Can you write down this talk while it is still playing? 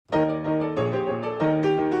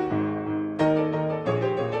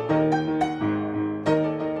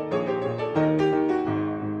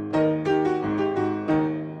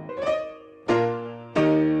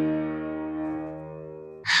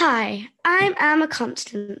Emma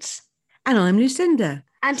Constance. And I'm Lucinda.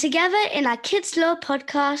 And together in our Kids Law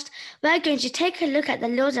podcast, we're going to take a look at the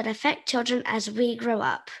laws that affect children as we grow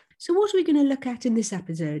up. So what are we going to look at in this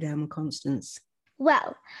episode, Emma Constance?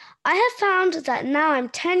 Well, I have found that now I'm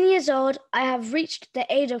 10 years old, I have reached the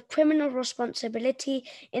age of criminal responsibility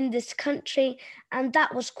in this country, and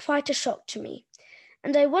that was quite a shock to me.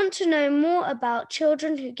 And I want to know more about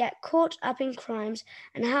children who get caught up in crimes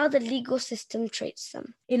and how the legal system treats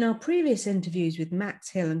them. In our previous interviews with Max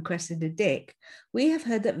Hill and Cressida Dick, we have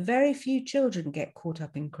heard that very few children get caught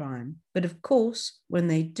up in crime. But of course, when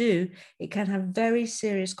they do, it can have very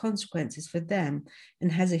serious consequences for them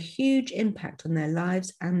and has a huge impact on their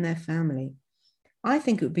lives and their family. I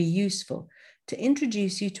think it would be useful to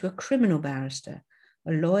introduce you to a criminal barrister,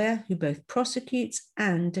 a lawyer who both prosecutes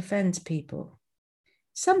and defends people.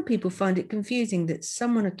 Some people find it confusing that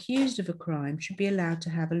someone accused of a crime should be allowed to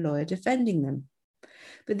have a lawyer defending them.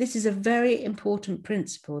 But this is a very important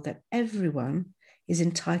principle that everyone is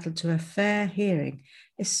entitled to a fair hearing,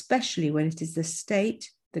 especially when it is the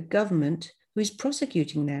state, the government, who is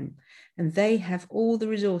prosecuting them, and they have all the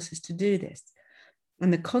resources to do this,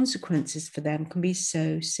 and the consequences for them can be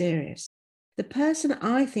so serious. The person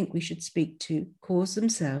I think we should speak to calls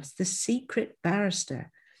themselves the secret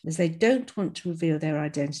barrister, as they don't want to reveal their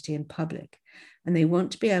identity in public, and they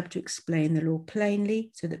want to be able to explain the law plainly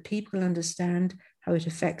so that people understand how it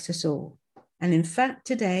affects us all. And in fact,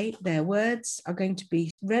 today, their words are going to be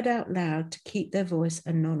read out loud to keep their voice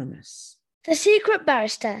anonymous. The Secret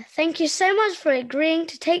Barrister, thank you so much for agreeing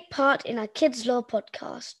to take part in our Kids Law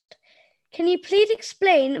podcast. Can you please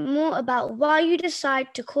explain more about why you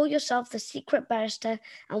decide to call yourself the Secret Barrister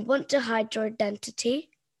and want to hide your identity?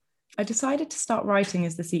 I decided to start writing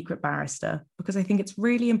as the Secret Barrister because I think it's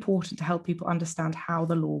really important to help people understand how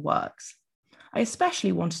the law works. I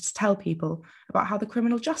especially wanted to tell people about how the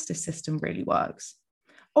criminal justice system really works.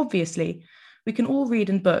 Obviously, we can all read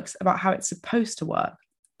in books about how it's supposed to work,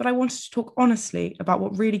 but I wanted to talk honestly about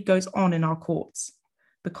what really goes on in our courts.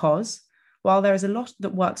 Because while there is a lot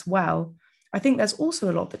that works well, I think there's also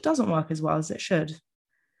a lot that doesn't work as well as it should.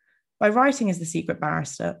 By writing as the Secret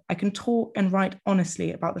Barrister, I can talk and write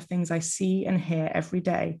honestly about the things I see and hear every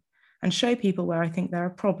day and show people where I think there are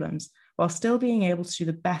problems while still being able to do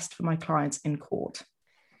the best for my clients in court.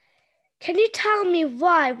 Can you tell me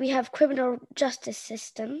why we have criminal justice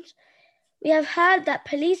systems? We have heard that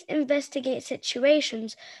police investigate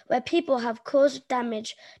situations where people have caused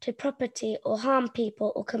damage to property or harm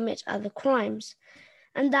people or commit other crimes,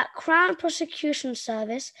 and that Crown Prosecution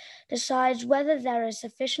Service decides whether there is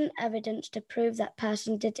sufficient evidence to prove that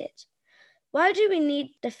person did it. Why do we need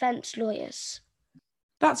defence lawyers?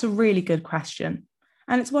 That's a really good question,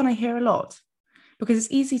 and it's one I hear a lot, because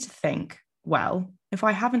it's easy to think, well, if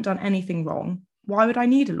I haven't done anything wrong, why would I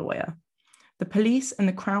need a lawyer? The police and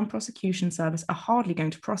the Crown Prosecution Service are hardly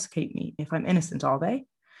going to prosecute me if I'm innocent, are they?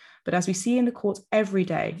 But as we see in the courts every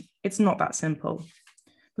day, it's not that simple.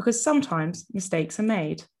 Because sometimes mistakes are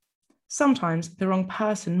made. Sometimes the wrong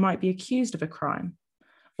person might be accused of a crime,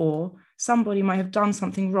 or somebody might have done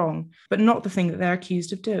something wrong, but not the thing that they're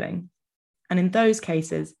accused of doing. And in those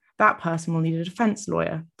cases, that person will need a defence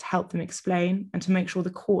lawyer to help them explain and to make sure the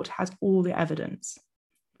court has all the evidence.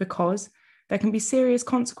 Because there can be serious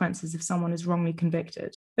consequences if someone is wrongly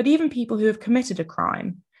convicted. But even people who have committed a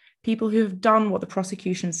crime, people who have done what the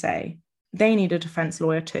prosecution say, they need a defence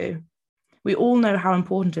lawyer too. We all know how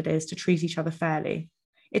important it is to treat each other fairly.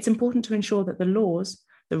 It's important to ensure that the laws,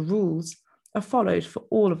 the rules, are followed for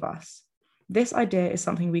all of us. This idea is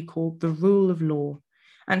something we call the rule of law,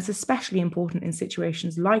 and it's especially important in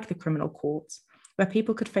situations like the criminal courts, where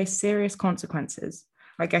people could face serious consequences,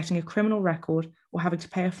 like getting a criminal record or having to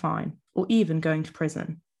pay a fine, or even going to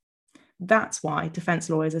prison. That's why defence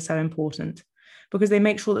lawyers are so important, because they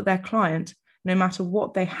make sure that their client, no matter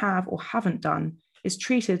what they have or haven't done, is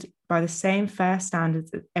treated by the same fair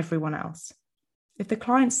standards as everyone else. If the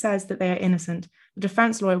client says that they are innocent, the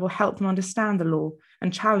defence lawyer will help them understand the law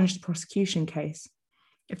and challenge the prosecution case.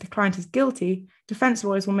 If the client is guilty, defence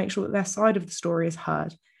lawyers will make sure that their side of the story is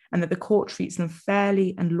heard and that the court treats them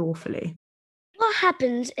fairly and lawfully. What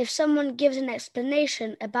happens if someone gives an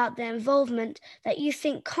explanation about their involvement that you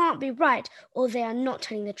think can't be right or they are not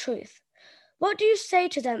telling the truth? What do you say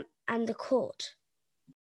to them and the court?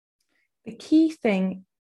 The key thing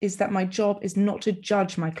is that my job is not to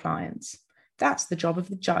judge my clients. That's the job of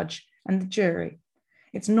the judge and the jury.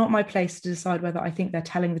 It's not my place to decide whether I think they're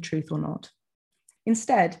telling the truth or not.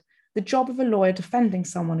 Instead, the job of a lawyer defending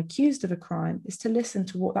someone accused of a crime is to listen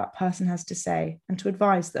to what that person has to say and to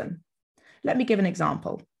advise them. Let me give an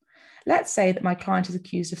example. Let's say that my client is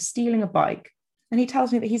accused of stealing a bike and he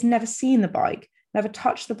tells me that he's never seen the bike, never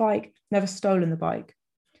touched the bike, never stolen the bike.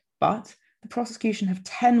 But the prosecution have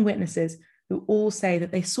 10 witnesses who all say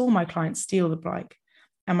that they saw my client steal the bike,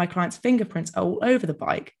 and my client's fingerprints are all over the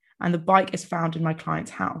bike, and the bike is found in my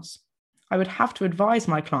client's house. I would have to advise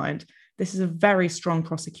my client this is a very strong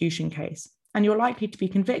prosecution case, and you're likely to be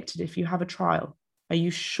convicted if you have a trial. Are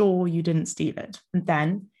you sure you didn't steal it? And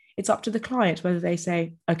then it's up to the client whether they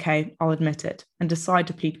say, okay, I'll admit it, and decide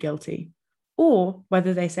to plead guilty, or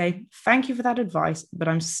whether they say, thank you for that advice, but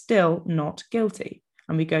I'm still not guilty,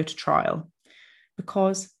 and we go to trial.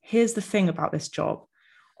 Because here's the thing about this job.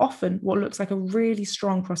 Often what looks like a really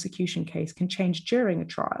strong prosecution case can change during a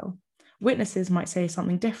trial. Witnesses might say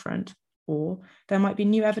something different, or there might be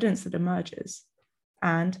new evidence that emerges.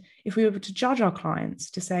 And if we were to judge our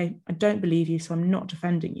clients to say, I don't believe you, so I'm not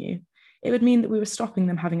defending you, it would mean that we were stopping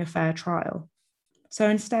them having a fair trial. So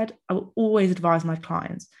instead, I will always advise my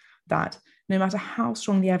clients that no matter how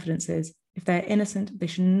strong the evidence is, if they're innocent, they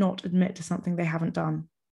should not admit to something they haven't done.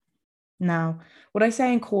 Now, what I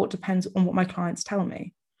say in court depends on what my clients tell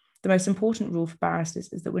me. The most important rule for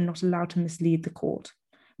barristers is that we're not allowed to mislead the court.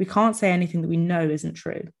 We can't say anything that we know isn't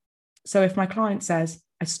true. So if my client says,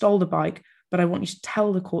 I stole the bike, but I want you to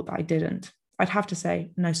tell the court that I didn't, I'd have to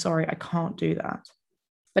say, no, sorry, I can't do that.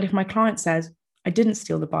 But if my client says, I didn't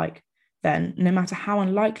steal the bike, then no matter how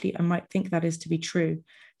unlikely I might think that is to be true,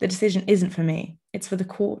 the decision isn't for me, it's for the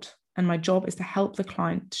court, and my job is to help the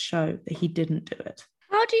client to show that he didn't do it.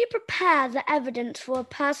 How do you prepare the evidence for a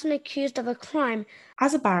person accused of a crime?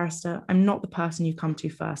 As a barrister, I'm not the person you come to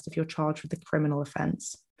first if you're charged with a criminal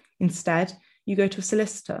offence. Instead, you go to a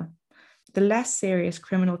solicitor. The less serious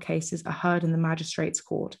criminal cases are heard in the magistrate's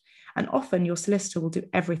court, and often your solicitor will do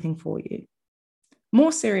everything for you.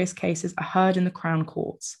 More serious cases are heard in the Crown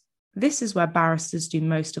Courts. This is where barristers do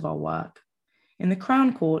most of our work. In the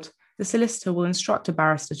Crown Court, the solicitor will instruct a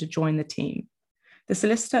barrister to join the team. The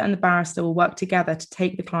solicitor and the barrister will work together to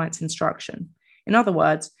take the client's instruction. In other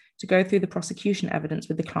words, to go through the prosecution evidence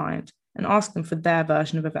with the client and ask them for their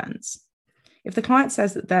version of events. If the client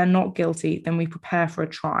says that they're not guilty, then we prepare for a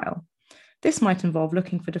trial. This might involve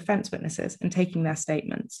looking for defence witnesses and taking their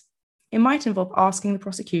statements. It might involve asking the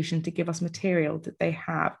prosecution to give us material that they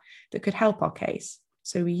have that could help our case.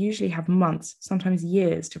 So we usually have months, sometimes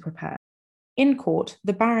years to prepare. In court,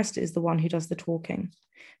 the barrister is the one who does the talking.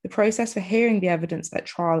 The process for hearing the evidence at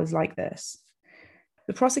trial is like this.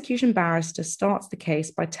 The prosecution barrister starts the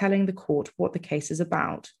case by telling the court what the case is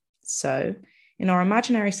about. So, in our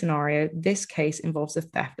imaginary scenario, this case involves the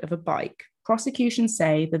theft of a bike. Prosecution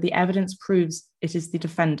say that the evidence proves it is the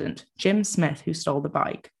defendant, Jim Smith, who stole the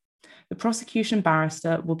bike. The prosecution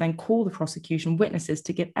barrister will then call the prosecution witnesses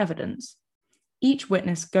to give evidence. Each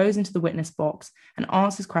witness goes into the witness box and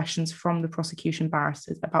answers questions from the prosecution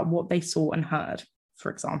barristers about what they saw and heard. For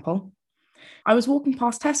example, I was walking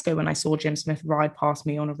past Tesco when I saw Jim Smith ride past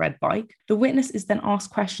me on a red bike. The witness is then asked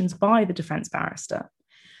questions by the defence barrister.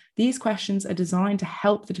 These questions are designed to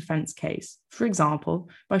help the defence case, for example,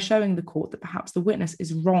 by showing the court that perhaps the witness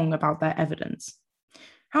is wrong about their evidence.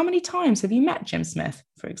 How many times have you met Jim Smith,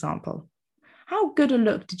 for example? How good a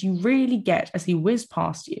look did you really get as he whizzed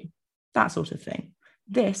past you? That sort of thing.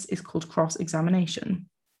 This is called cross-examination.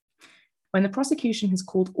 When the prosecution has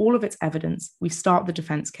called all of its evidence, we start the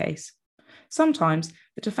defence case. Sometimes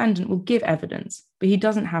the defendant will give evidence, but he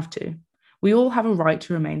doesn't have to. We all have a right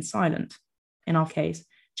to remain silent. In our case,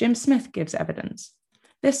 Jim Smith gives evidence.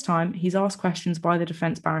 This time, he's asked questions by the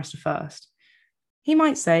defence barrister first. He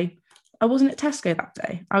might say, I wasn't at Tesco that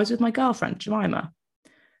day. I was with my girlfriend, Jemima.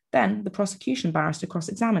 Then the prosecution barrister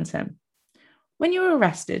cross-examines him. When you were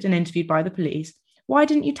arrested and interviewed by the police, why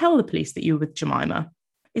didn't you tell the police that you were with Jemima?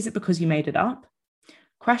 Is it because you made it up?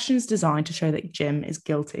 Questions designed to show that Jim is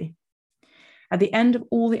guilty. At the end of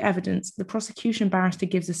all the evidence, the prosecution barrister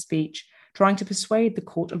gives a speech trying to persuade the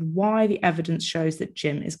court of why the evidence shows that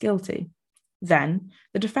Jim is guilty. Then,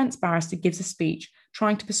 the defence barrister gives a speech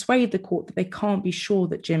trying to persuade the court that they can't be sure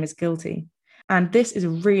that Jim is guilty. And this is a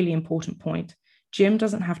really important point. Jim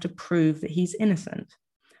doesn't have to prove that he's innocent.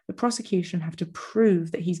 The prosecution have to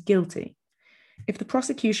prove that he's guilty. If the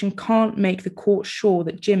prosecution can't make the court sure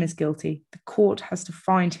that Jim is guilty, the court has to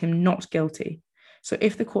find him not guilty. So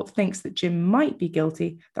if the court thinks that Jim might be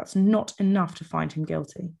guilty, that's not enough to find him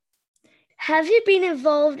guilty. Have you been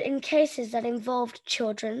involved in cases that involved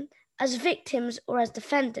children as victims or as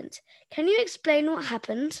defendants? Can you explain what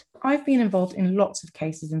happened? I've been involved in lots of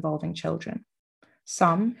cases involving children.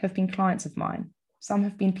 Some have been clients of mine. Some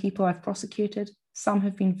have been people I've prosecuted. Some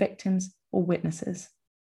have been victims or witnesses.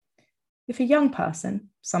 If a young person,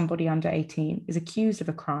 somebody under 18, is accused of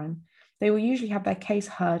a crime, they will usually have their case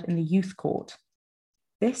heard in the youth court.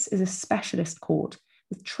 This is a specialist court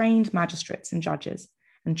with trained magistrates and judges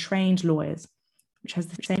and trained lawyers, which has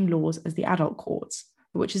the same laws as the adult courts,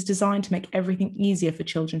 but which is designed to make everything easier for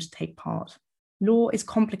children to take part. Law is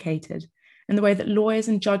complicated, and the way that lawyers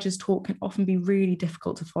and judges talk can often be really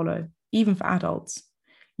difficult to follow, even for adults.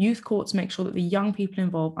 Youth courts make sure that the young people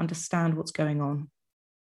involved understand what's going on.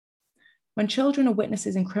 When children are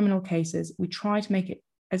witnesses in criminal cases, we try to make it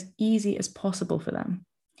as easy as possible for them.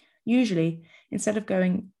 Usually, instead of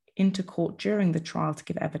going into court during the trial to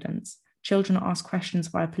give evidence, children are asked questions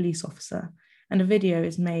by a police officer, and a video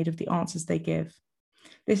is made of the answers they give.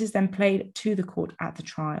 This is then played to the court at the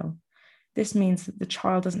trial. This means that the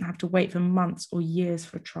child doesn't have to wait for months or years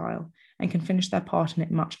for a trial and can finish their part in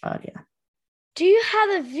it much earlier. Do you have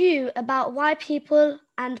a view about why people,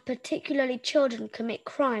 and particularly children, commit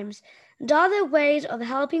crimes? And are there ways of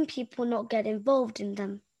helping people not get involved in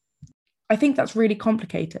them? I think that's really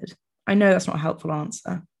complicated. I know that's not a helpful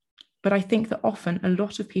answer, but I think that often a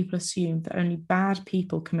lot of people assume that only bad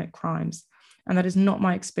people commit crimes, and that is not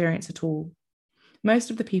my experience at all.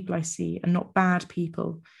 Most of the people I see are not bad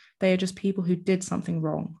people. They are just people who did something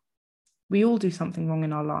wrong. We all do something wrong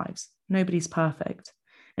in our lives. Nobody's perfect.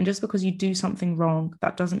 And just because you do something wrong,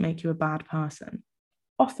 that doesn't make you a bad person.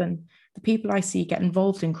 Often, the people I see get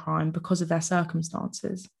involved in crime because of their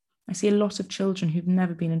circumstances. I see a lot of children who've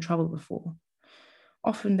never been in trouble before.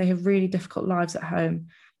 Often they have really difficult lives at home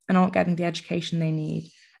and aren't getting the education they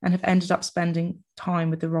need and have ended up spending time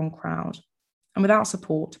with the wrong crowd. And without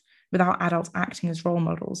support, without adults acting as role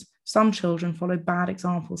models, some children follow bad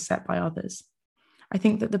examples set by others. I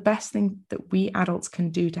think that the best thing that we adults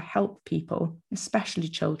can do to help people, especially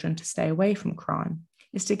children, to stay away from crime,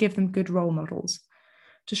 is to give them good role models,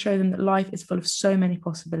 to show them that life is full of so many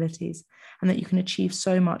possibilities and that you can achieve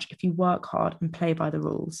so much if you work hard and play by the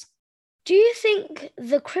rules. Do you think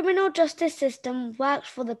the criminal justice system works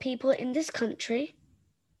for the people in this country?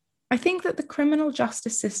 I think that the criminal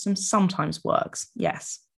justice system sometimes works,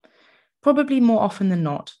 yes. Probably more often than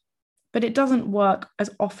not, but it doesn't work as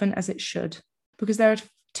often as it should because there are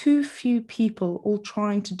too few people all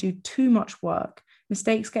trying to do too much work.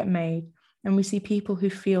 Mistakes get made, and we see people who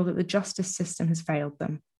feel that the justice system has failed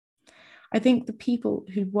them. I think the people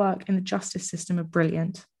who work in the justice system are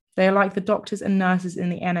brilliant. They are like the doctors and nurses in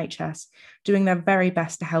the NHS, doing their very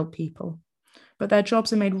best to help people. But their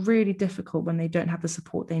jobs are made really difficult when they don't have the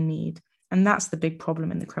support they need, and that's the big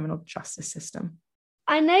problem in the criminal justice system.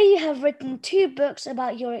 I know you have written 2 books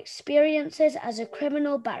about your experiences as a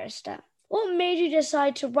criminal barrister. What made you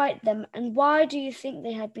decide to write them, and why do you think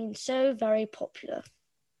they have been so very popular?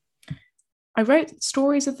 I wrote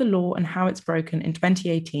Stories of the Law and How It's Broken in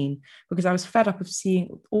 2018 because I was fed up of seeing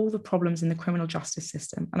all the problems in the criminal justice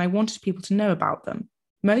system, and I wanted people to know about them.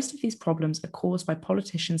 Most of these problems are caused by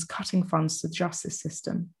politicians cutting funds to the justice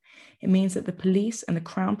system. It means that the police and the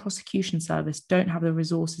Crown Prosecution Service don't have the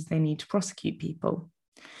resources they need to prosecute people.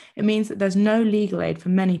 It means that there's no legal aid for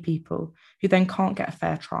many people who then can't get a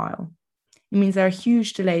fair trial. It means there are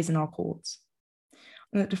huge delays in our courts,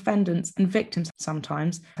 and that defendants and victims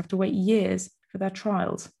sometimes have to wait years for their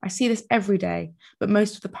trials. I see this every day, but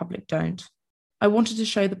most of the public don't. I wanted to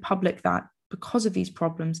show the public that, because of these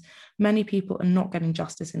problems, many people are not getting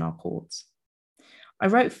justice in our courts. I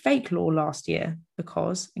wrote Fake Law last year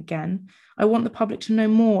because, again, I want the public to know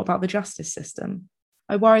more about the justice system.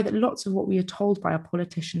 I worry that lots of what we are told by our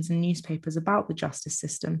politicians and newspapers about the justice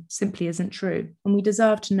system simply isn't true, and we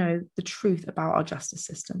deserve to know the truth about our justice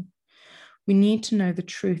system. We need to know the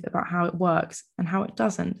truth about how it works and how it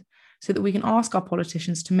doesn't, so that we can ask our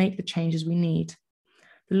politicians to make the changes we need.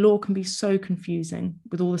 The law can be so confusing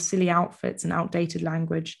with all the silly outfits and outdated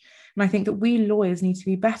language, and I think that we lawyers need to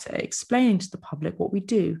be better at explaining to the public what we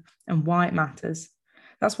do and why it matters.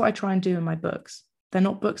 That's what I try and do in my books. They're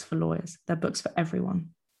not books for lawyers, they're books for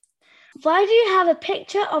everyone. Why do you have a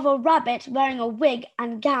picture of a rabbit wearing a wig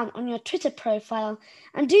and gown on your Twitter profile?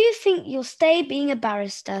 And do you think you'll stay being a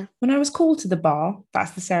barrister? When I was called to the bar,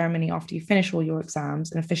 that's the ceremony after you finish all your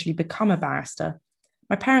exams and officially become a barrister,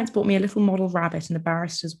 my parents bought me a little model rabbit in a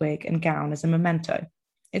barrister's wig and gown as a memento.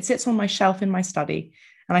 It sits on my shelf in my study,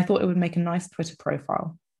 and I thought it would make a nice Twitter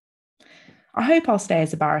profile. I hope I'll stay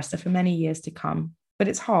as a barrister for many years to come, but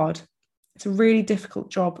it's hard. It's a really difficult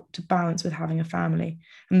job to balance with having a family,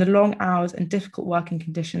 and the long hours and difficult working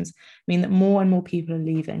conditions mean that more and more people are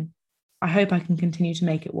leaving. I hope I can continue to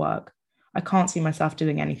make it work. I can't see myself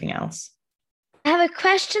doing anything else. I have a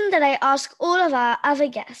question that I ask all of our other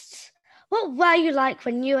guests. What were you like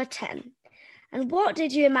when you were 10? And what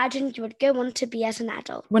did you imagine you would go on to be as an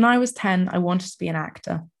adult? When I was 10, I wanted to be an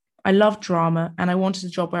actor. I loved drama, and I wanted a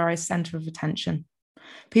job where I was centre of attention.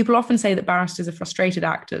 People often say that barristers are frustrated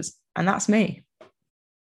actors, and that's me.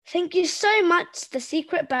 Thank you so much, The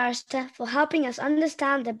Secret Barrister, for helping us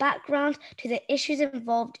understand the background to the issues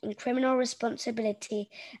involved in criminal responsibility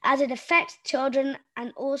as it affects children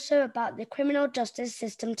and also about the criminal justice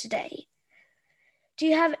system today. Do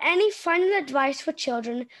you have any final advice for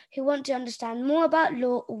children who want to understand more about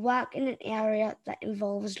law or work in an area that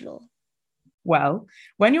involves law? Well,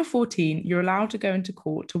 when you're 14, you're allowed to go into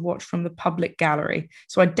court to watch from the public gallery,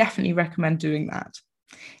 so I definitely recommend doing that.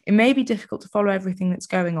 It may be difficult to follow everything that's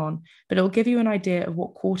going on, but it will give you an idea of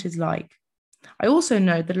what court is like. I also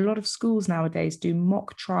know that a lot of schools nowadays do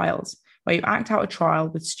mock trials, where you act out a trial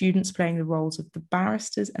with students playing the roles of the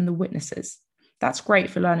barristers and the witnesses. That's great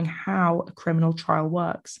for learning how a criminal trial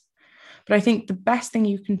works. But I think the best thing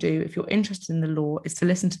you can do if you're interested in the law is to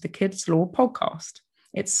listen to the Kids Law podcast.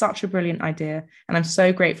 It's such a brilliant idea, and I'm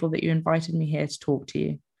so grateful that you invited me here to talk to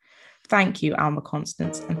you. Thank you, Alma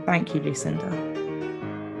Constance, and thank you, Lucinda.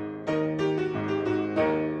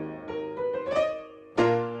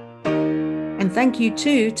 And thank you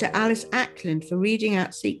too to Alice Ackland for reading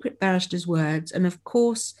out Secret Barrister's words. And of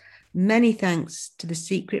course, many thanks to the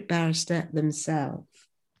Secret Barrister themselves.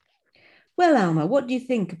 Well, Alma, what do you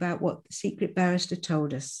think about what the Secret Barrister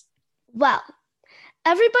told us? Well,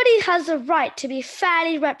 everybody has the right to be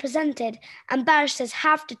fairly represented, and barristers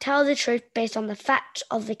have to tell the truth based on the facts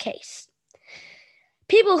of the case.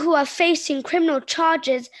 People who are facing criminal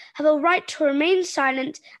charges have a right to remain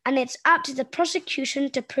silent, and it's up to the prosecution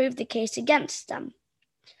to prove the case against them.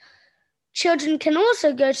 Children can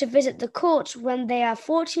also go to visit the courts when they are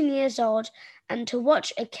 14 years old and to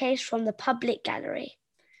watch a case from the public gallery.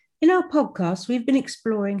 In our podcast, we've been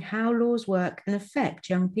exploring how laws work and affect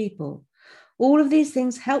young people. All of these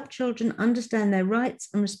things help children understand their rights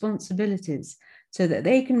and responsibilities so that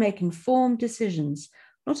they can make informed decisions,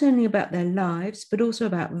 not only about their lives, but also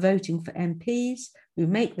about voting for MPs who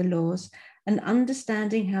make the laws and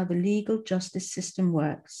understanding how the legal justice system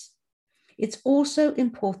works. It's also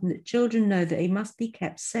important that children know that they must be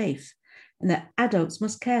kept safe and that adults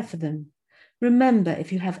must care for them. Remember,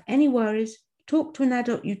 if you have any worries, talk to an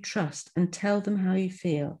adult you trust and tell them how you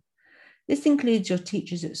feel. This includes your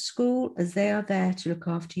teachers at school, as they are there to look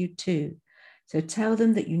after you too. So tell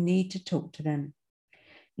them that you need to talk to them.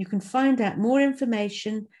 You can find out more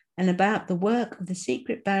information and about the work of the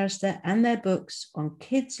Secret Barrister and their books on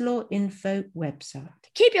Kids Law Info website.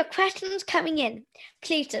 Keep your questions coming in.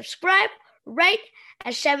 Please subscribe, rate,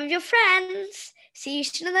 and share with your friends. See you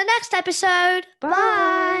soon in the next episode.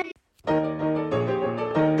 Bye.